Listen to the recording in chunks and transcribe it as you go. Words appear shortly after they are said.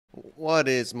What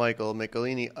is Michael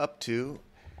Michelini up to?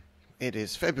 It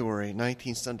is February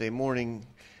 19th, Sunday morning,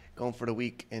 going for the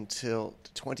week until the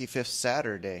 25th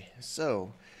Saturday.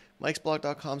 So,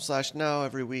 mikesblog.com/now.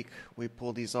 Every week we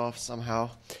pull these off somehow.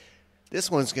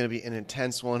 This one's going to be an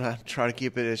intense one. I try to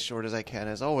keep it as short as I can,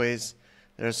 as always.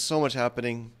 There's so much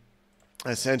happening.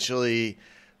 Essentially,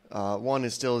 one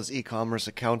is still this e-commerce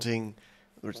accounting.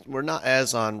 We're not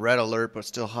as on red alert, but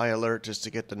still high alert just to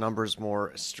get the numbers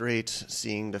more straight,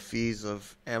 seeing the fees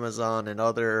of Amazon and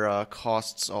other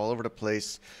costs all over the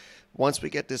place. Once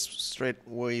we get this straight,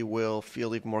 we will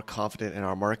feel even more confident in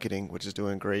our marketing, which is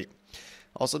doing great.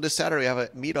 Also, this Saturday, we have a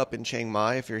meetup in Chiang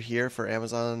Mai. If you're here for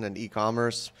Amazon and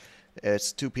e-commerce,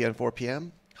 it's 2 p.m., 4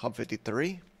 p.m., Hub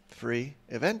 53, free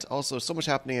event. Also, so much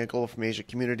happening in Global from Asia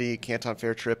community, Canton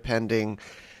Fair trip pending,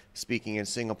 speaking in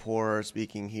Singapore,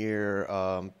 speaking here,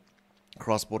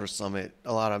 cross-border summit,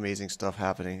 a lot of amazing stuff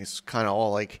happening. It's kind of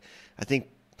all like, I think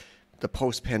the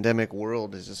post-pandemic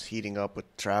world is just heating up with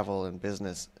travel and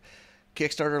business.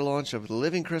 Kickstarter launch of the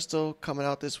Living Crystal coming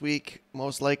out this week,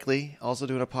 most likely. Also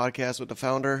doing a podcast with the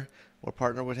founder. We'll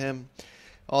partner with him.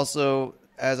 Also,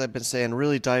 as I've been saying,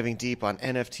 really diving deep on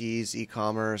NFTs,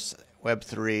 e-commerce,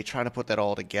 Web3, trying to put that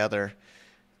all together.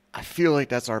 I feel like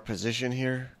that's our position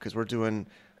here because we're doing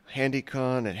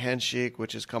HandyCon and Handshake,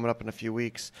 which is coming up in a few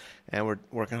weeks, and we're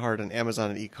working hard on Amazon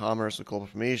and e-commerce with Global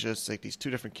from Asia. It's like these two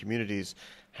different communities,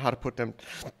 how to put them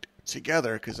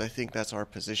together, because I think that's our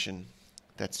position.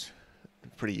 That's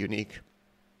pretty unique.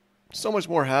 So much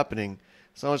more happening,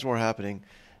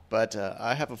 but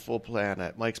I have a full plan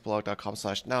at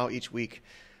mikesblog.com/now each week.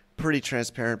 Pretty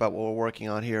transparent about what we're working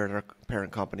on here at our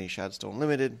parent company, Shadstone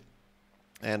Limited,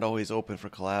 and always open for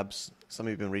collabs. Some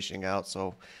of you have been reaching out,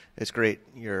 so it's great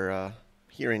you're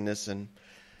hearing this, and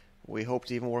we hope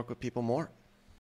to even work with people more.